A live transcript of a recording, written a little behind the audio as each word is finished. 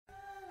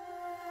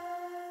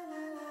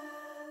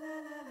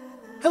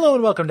Hello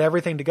and welcome to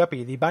Everything to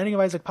Guppy, the Binding of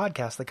Isaac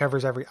podcast that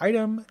covers every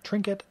item,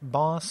 trinket,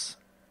 boss,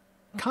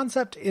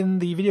 concept in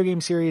the video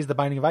game series The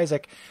Binding of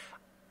Isaac.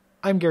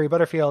 I'm Gary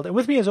Butterfield, and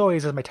with me as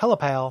always is my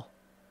telepal,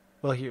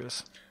 Will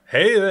Hughes.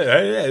 Hey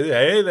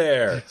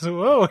there.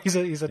 Whoa, he's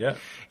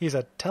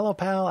a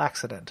telepal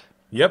accident.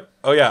 Yep.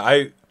 Oh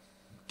yeah,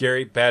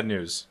 Gary, bad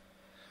news.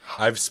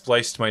 I've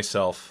spliced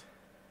myself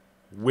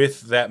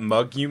with that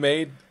mug you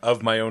made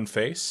of my own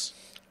face.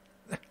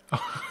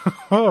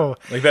 Oh.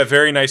 Like that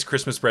very nice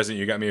Christmas present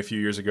you got me a few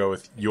years ago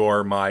with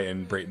your, my,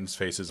 and Brayton's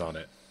faces on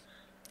it.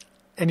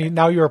 And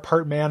now you're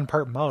part man,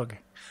 part mug.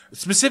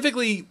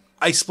 Specifically,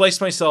 I spliced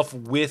myself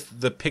with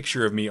the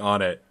picture of me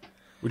on it,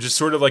 which is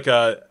sort of like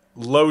a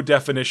low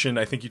definition.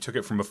 I think you took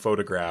it from a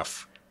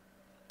photograph.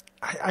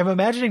 I'm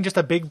imagining just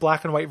a big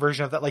black and white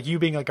version of that, like you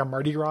being like a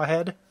Mardi Gras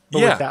head,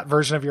 but with that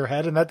version of your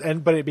head,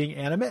 but it being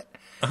animate,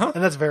 and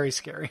that's very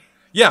scary.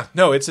 Yeah,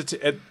 no, that's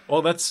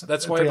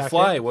why The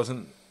Fly accurate.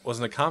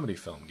 wasn't a comedy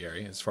film,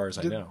 Gary, as far as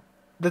I know.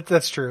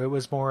 That's true. It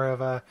was more of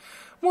a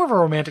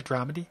romantic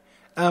dramedy.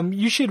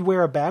 You should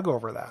wear a bag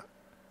over that.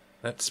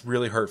 That's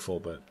really hurtful,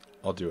 but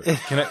I'll do it.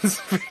 Can I?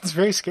 It's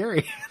very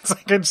scary. It's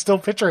like I'm still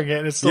picturing it,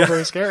 and it's still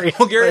very scary.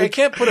 Well, Gary, I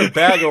can't put a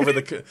bag over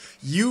the...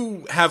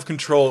 You have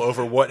control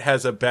over what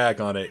has a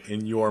bag on it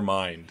in your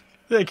mind.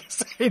 I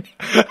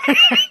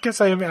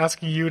guess I am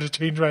asking you to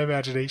change my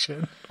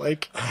imagination.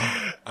 Like,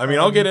 I mean,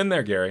 I'll get in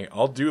there, Gary.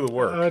 I'll do the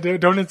work.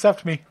 Don't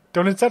incept me.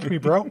 Don't incept me,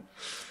 bro.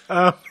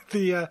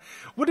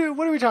 What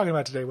are we talking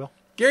about today, Will?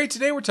 Gary,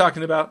 today we're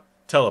talking about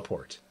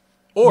teleport.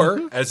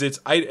 Or, as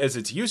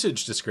its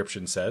usage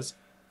description says,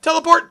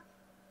 teleport!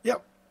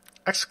 Yep.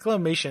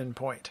 Exclamation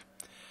point.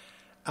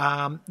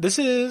 This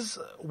is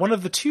one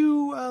of the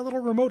two little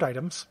remote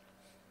items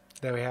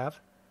that we have.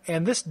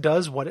 And this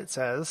does what it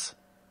says.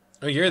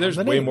 Oh, Gary, there's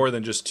way more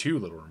than just two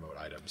little remote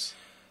items.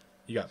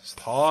 You got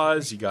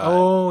pause, you got...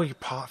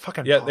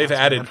 fucking yeah, pause, they've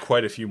added man.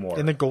 quite a few more.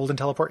 In the golden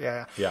teleport,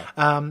 yeah.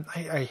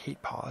 I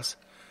hate pause.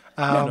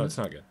 No, it's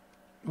not good.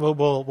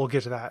 We'll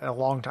get to that in a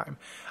long time.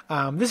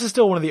 This is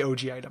still one of the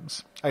OG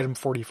items, item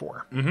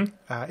 44.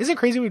 Mm-hmm. Isn't it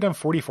crazy we've done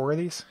 44 of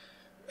these?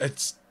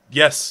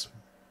 Yes.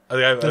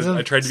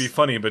 I tried to be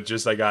funny, but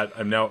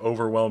I'm now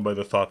overwhelmed by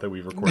the thought that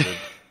we've recorded.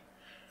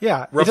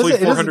 Yeah, roughly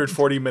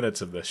 440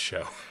 minutes of this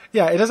show.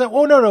 Yeah, it doesn't.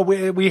 Oh no,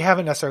 we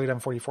haven't necessarily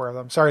done 44 of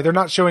them. Sorry, they're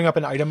not showing up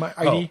in item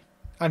ID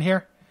on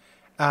here.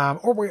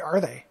 Or where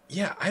are they?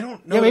 Yeah, I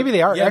don't know. Yeah, maybe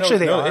they are. Yeah, Actually,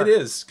 they are. It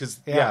is because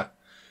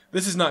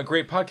this is not a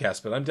great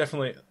podcast, but I'm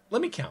definitely.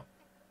 Let me count.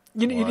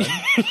 One,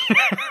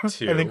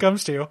 two, and then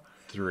comes 2,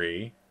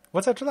 3.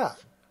 What's after that?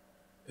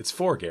 It's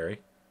 4, Gary.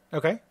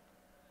 Okay.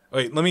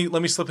 Wait, let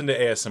me slip into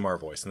ASMR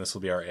voice, and this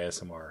will be our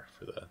ASMR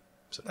for the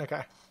episode.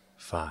 Okay.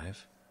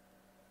 5,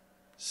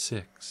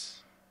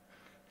 6,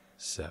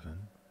 7,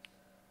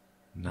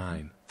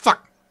 9.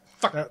 Fuck!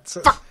 God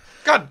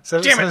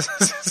damn it!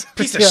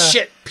 Piece of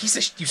shit!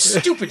 You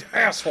stupid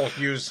asshole,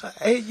 Hughes!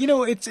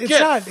 It's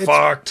Get not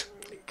fucked.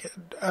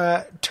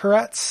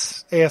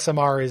 Tourette's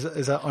ASMR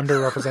is an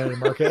underrepresented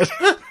market.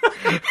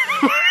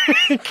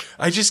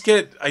 I just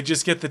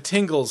get the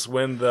tingles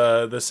when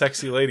the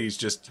sexy ladies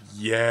just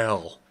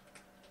yell.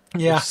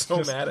 Yeah, they're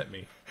so mad at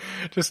me.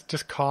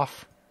 Just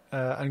cough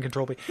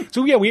uncontrollably.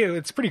 So yeah,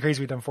 it's pretty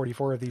crazy. We've done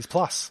 44 of these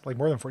plus, like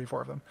more than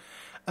 44 of them.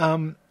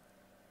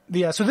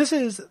 So this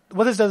is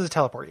what this does is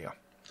teleport you.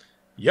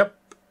 Yep.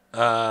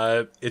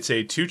 It's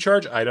a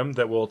 2-charge item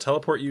that will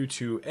teleport you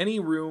to any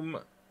room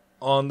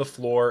on the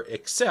floor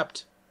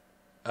except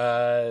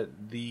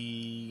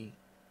the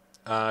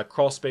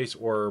crawl space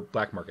or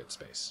black market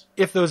space.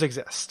 If those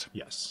exist.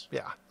 Yes.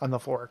 Yeah, on the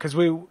floor. Because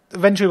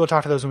eventually we'll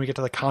talk to those when we get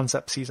to the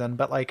concept season.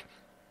 But like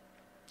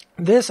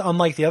this,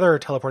 unlike the other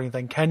teleporting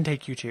thing, can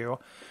take you to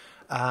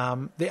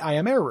the I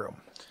Am Air room.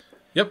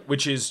 Yep,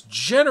 which is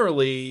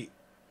generally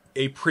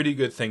a pretty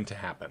good thing to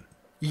happen.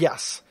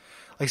 Yes.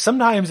 Like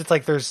sometimes it's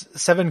like there's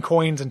 7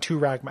 coins and 2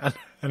 ragmen.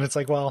 And it's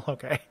like, well,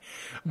 okay.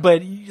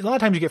 But a lot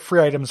of times you get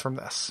free items from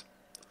this.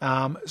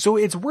 So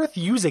it's worth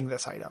using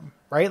this item,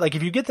 right? Like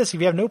if you get this, if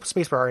you have no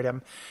spacebar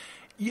item,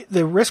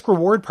 the risk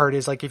reward part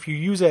is like if you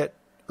use it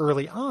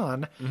early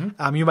on,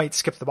 you might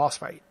skip the boss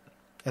fight.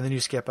 And then you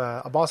skip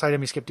a boss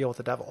item, you skip deal with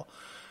the devil.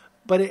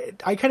 But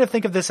I kind of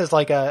think of this as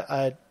like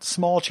a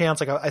small chance,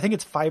 like I think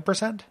it's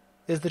 5%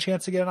 is the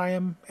chance to get an I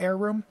Am Air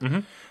room. Mm-hmm.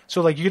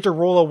 So like you get to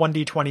roll a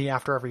 1d20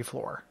 after every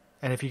floor.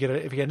 And if you get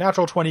a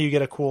natural 20, you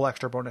get a cool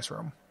extra bonus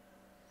room.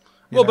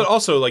 Well, but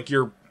also like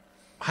you're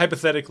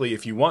hypothetically,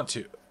 if you want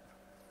to,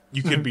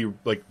 you could be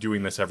like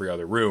doing this every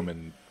other room,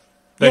 and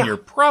then you're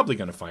probably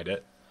going to find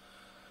it.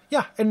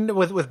 Yeah, and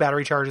with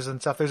battery charges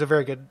and stuff, there's a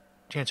very good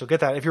chance you'll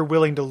get that if you're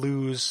willing to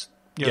lose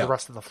the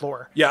rest of the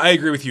floor. Yeah, I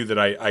agree with you that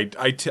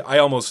I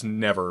almost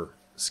never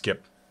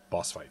skip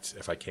boss fights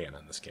if I can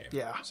in this game.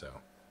 Yeah, so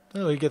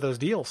you get those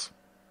deals.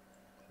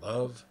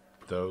 Love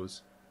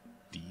those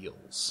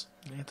deals.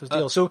 You get those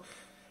deals. So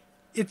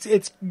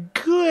it's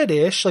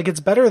good-ish. Like it's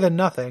better than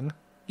nothing.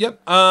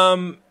 Yep.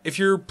 If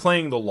you're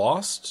playing The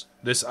Lost,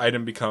 this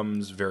item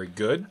becomes very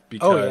good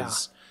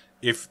because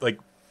if like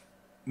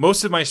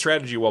most of my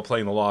strategy while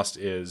playing the Lost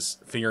is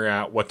figuring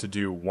out what to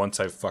do once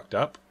I've fucked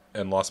up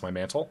and lost my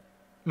mantle.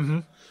 Mm-hmm.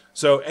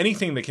 So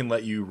anything that can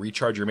let you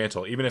recharge your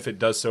mantle, even if it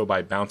does so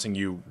by bouncing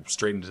you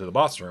straight into the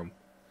boss room,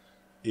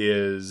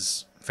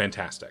 is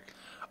fantastic.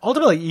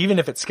 Ultimately, even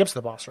if it skips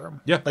the boss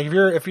room. Yeah. Like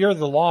if you're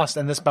the Lost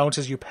and this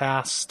bounces you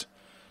past,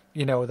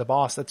 the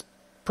boss, that's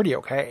pretty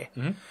okay.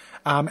 Mm-hmm.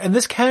 And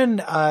this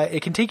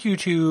it can take you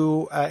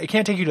to, it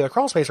can't take you to the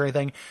crawl space or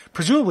anything.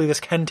 Presumably this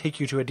can take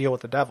you to a deal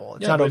with the devil.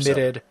 It's not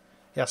omitted,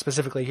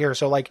 specifically here.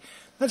 So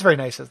that's very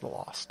nice as the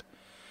Lost.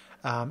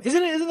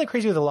 Isn't it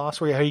crazy with the Lost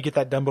how you get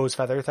that Dumbo's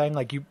feather thing?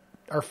 Like you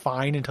are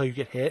fine until you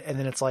get hit. And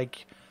then it's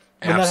like,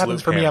 when that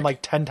happens for me, I'm like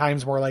 10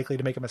 times more likely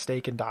to make a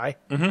mistake and die.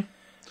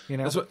 Mm-hmm.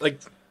 That's what,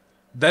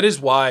 that is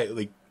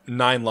why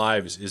 9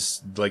 lives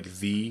is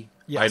the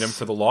item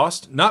for the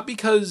Lost. Not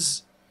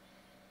because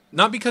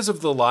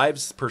of the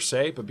lives per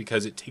se, but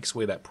because it takes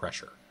away that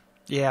pressure.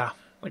 Yeah.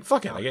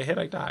 Fuck it, I get hit,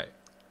 I die.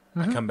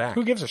 I come back.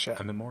 Who gives a shit?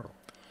 I'm immortal.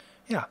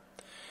 Yeah.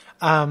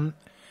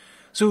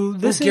 So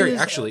this is Gary,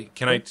 actually,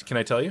 can I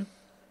tell you?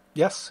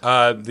 Yes.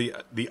 My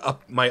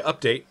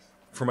update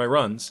for my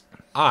runs,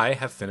 I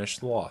have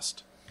finished the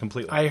Lost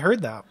completely. I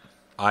heard that.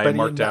 I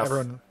marked out.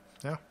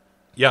 Yeah.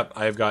 Yep,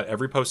 I have got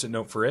every post-it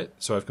note for it,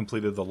 so I've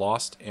completed the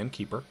Lost and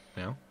Keeper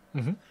now.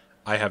 Mm-hmm.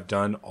 I have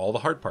done all the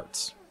hard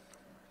parts.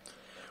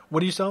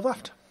 What do you still have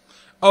left?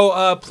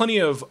 Oh,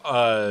 plenty of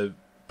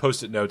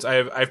post-it notes. I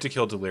have to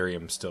kill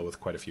Delirium still with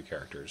quite a few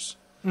characters.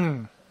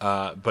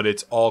 But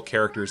it's all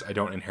characters I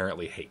don't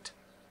inherently hate.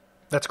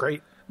 That's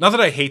great. Not that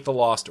I hate the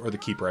Lost or the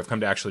Keeper. I've come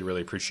to actually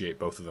really appreciate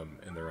both of them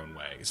in their own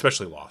way,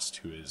 especially Lost,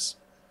 who is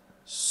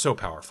so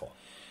powerful.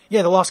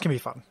 Yeah, the Lost can be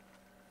fun.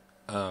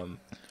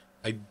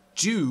 I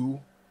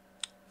do.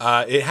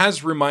 It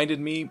has reminded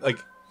me,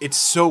 it's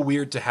so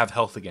weird to have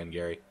health again,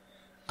 Gary.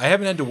 I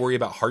haven't had to worry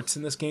about hearts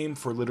in this game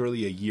for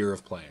literally a year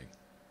of playing.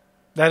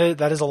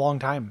 That is a long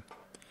time.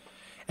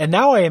 And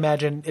now I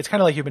imagine it's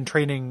kind of like you've been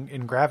training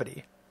in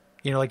Gravity.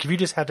 If you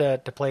just had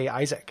to play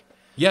Isaac.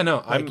 Yeah,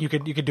 no, you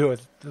could do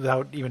it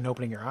without even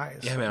opening your eyes.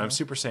 Yeah, man, I'm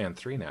Super Saiyan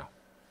 3 now.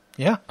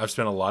 Yeah. I've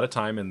spent a lot of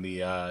time in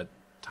the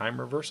time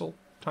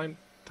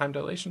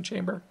dilation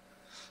chamber.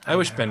 I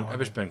wish Ben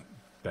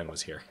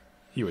was here.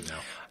 He would know.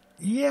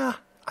 Yeah.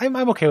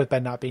 I'm okay with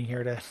Ben not being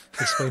here to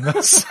explain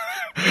this.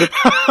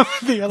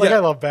 I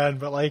love Ben,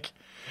 but I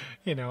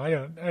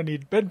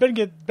need Ben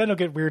will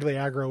get weirdly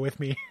aggro with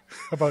me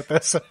about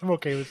this. I'm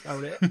okay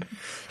without it.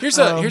 Here's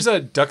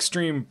a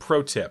Duckstream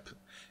pro tip.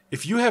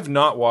 If you have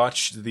not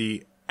watched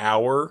the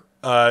hour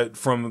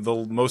from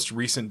the most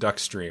recent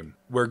Duckstream,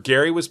 where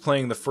Gary was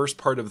playing the first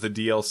part of the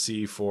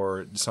DLC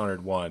for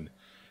Dishonored 1,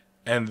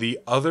 and the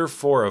other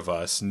 4 of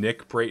us,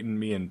 Nick, Brayton,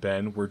 me, and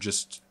Ben, were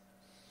just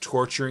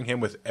torturing him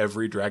with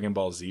every Dragon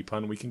Ball Z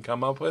pun we can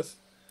come up with.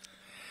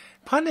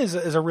 Pun is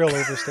a real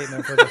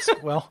overstatement for this.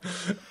 Well,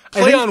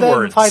 Play I think on that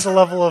words. implies a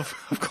level of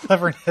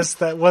cleverness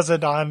that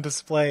wasn't on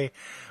display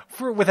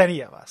with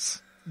any of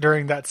us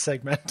during that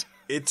segment.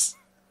 It's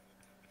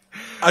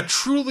a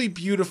truly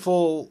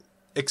beautiful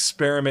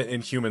experiment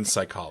in human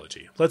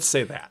psychology. Let's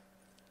say that.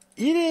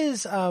 It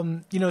is,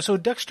 so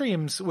Duck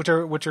Streams, which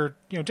are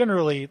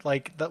generally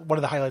one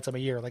of the highlights of my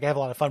year. I have a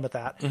lot of fun with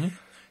that. Mm-hmm.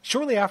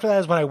 Shortly after that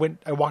is when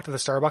I walked to the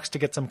Starbucks to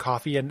get some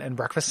coffee and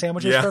breakfast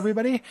sandwiches for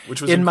everybody,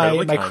 which was in my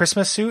kind.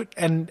 Christmas suit,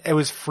 and it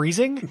was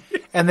freezing.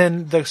 And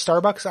then the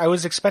Starbucks, I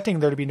was expecting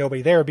there to be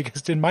nobody there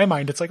because in my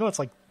mind it's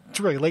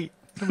really late.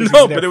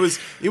 No, but it was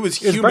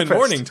human breakfast.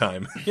 Morning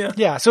time. Yeah,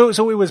 yeah. So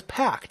it was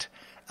packed,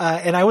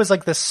 and I was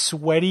this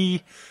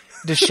sweaty,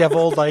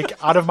 disheveled,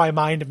 out of my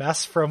mind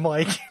mess from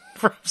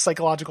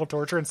psychological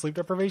torture and sleep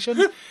deprivation.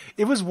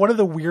 It was one of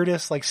the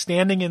weirdest.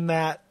 Standing in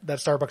that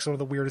Starbucks, one of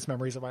the weirdest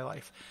memories of my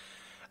life.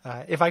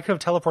 If I could have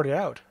teleported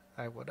out,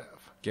 I would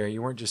have. Gary,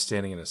 you weren't just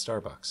standing in a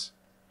Starbucks.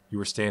 You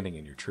were standing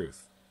in your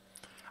truth.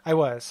 I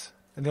was.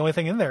 And the only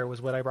thing in there was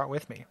what I brought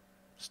with me.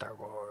 Star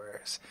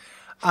Wars.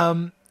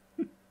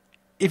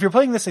 If you're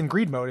playing this in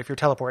greed mode, if you're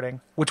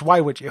teleporting, which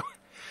why would you?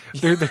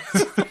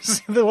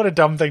 What a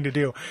dumb thing to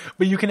do.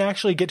 But you can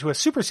actually get to a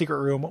super secret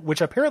room, which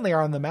apparently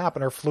are on the map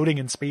and are floating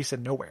in space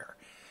and nowhere.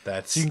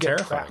 That's so you can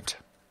terrifying. Get trapped.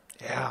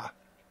 Yeah.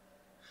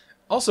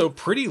 Also,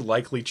 pretty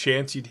likely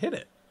chance you'd hit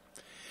it.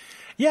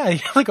 Yeah, you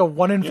have a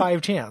 1 in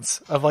 5 chance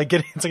of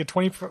getting. It's a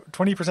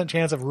 20%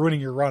 chance of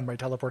ruining your run by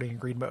teleporting in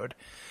greed mode.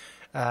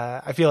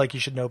 I feel like you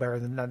should know better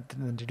than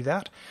to do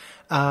that.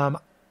 The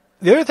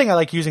other thing I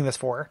like using this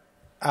for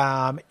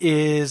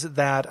is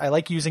that I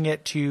like using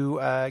it to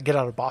get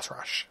out of boss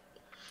rush.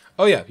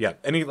 Oh yeah.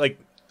 Any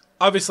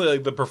obviously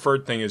the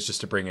preferred thing is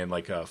just to bring in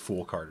a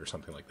fool card or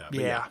something like that. But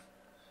yeah.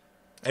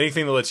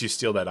 Anything that lets you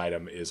steal that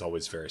item is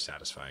always very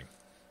satisfying.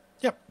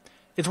 Yep.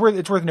 It's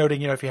worth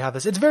noting, if you have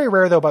this. It's very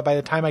rare though, but by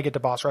the time I get to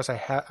boss rush, I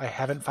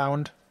haven't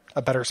found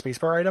a better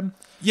spacebar item.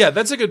 Yeah,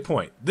 that's a good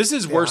point. This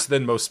is worse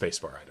than most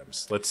spacebar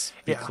items. Let's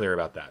be clear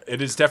about that.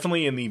 It is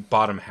definitely in the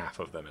bottom half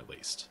of them, at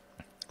least.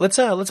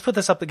 Let's put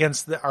this up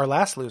against our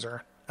last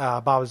loser,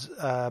 Bob's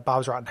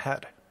Rotten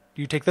Head.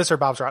 Do you take this or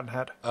Bob's Rotten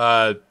Head?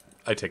 I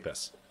take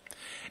this.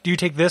 Do you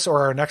take this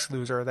or our next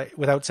loser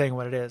without saying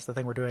what it is, the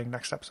thing we're doing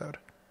next episode?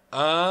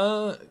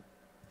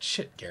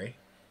 Shit, Gary.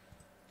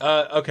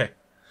 Okay.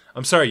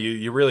 I'm sorry,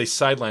 you really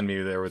sidelined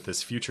me there with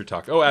this future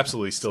talk. Oh,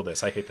 absolutely, still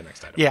this. I hate the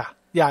next item.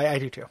 Yeah, I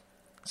do too.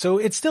 So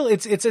it's still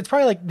it's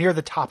probably like near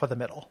the top of the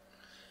middle,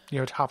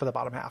 top of the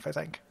bottom half, I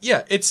think.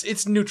 Yeah,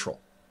 it's neutral.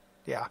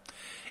 Yeah,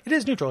 it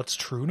is neutral. It's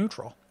true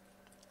neutral,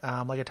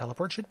 like a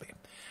teleport should be.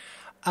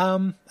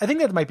 I think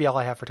that might be all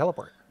I have for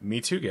teleport.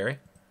 Me too, Gary.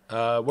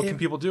 What can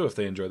people do if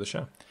they enjoy the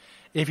show?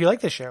 If you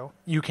like this show,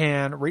 you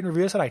can rate and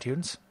review us on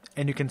iTunes,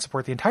 and you can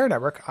support the entire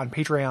network on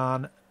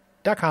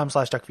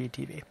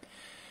patreon.com/Duckfeed.tv,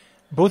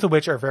 both of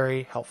which are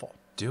very helpful.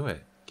 Do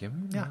it. Give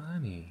me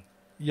money.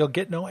 You'll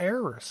get no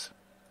errors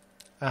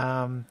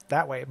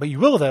that way, but you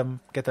will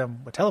get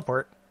them with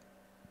teleport.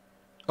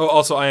 Oh,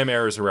 also, I Am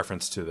Error is a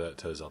reference to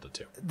Zelda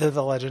 2.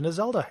 The Legend of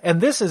Zelda. And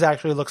this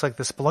actually looks like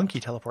the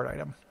Spelunky teleport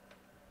item,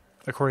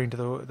 according to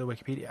the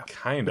Wikipedia.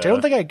 Kind of. I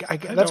don't think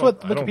that's what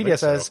Wikipedia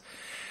says.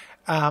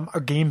 Or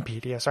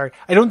Gamepedia, sorry.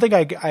 I don't think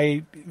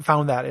I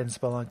found that in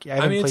Spelunky.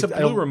 I mean, it's a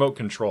blue remote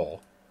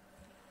control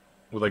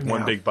with like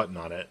one big button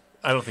on it.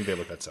 I don't think they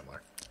look that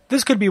similar.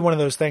 This could be one of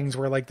those things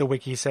where like the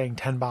wiki saying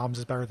 10 bombs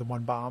is better than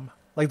 1 bomb.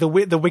 Like the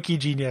wiki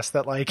genius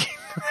that like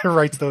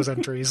writes those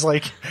entries.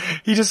 Like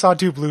he just saw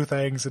 2 blue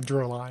things and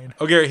drew a line.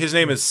 Oh, Gary, his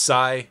name is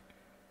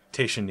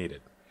Citation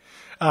Needed.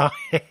 Oh,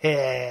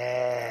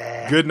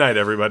 Good night,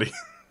 everybody.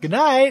 Good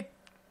night.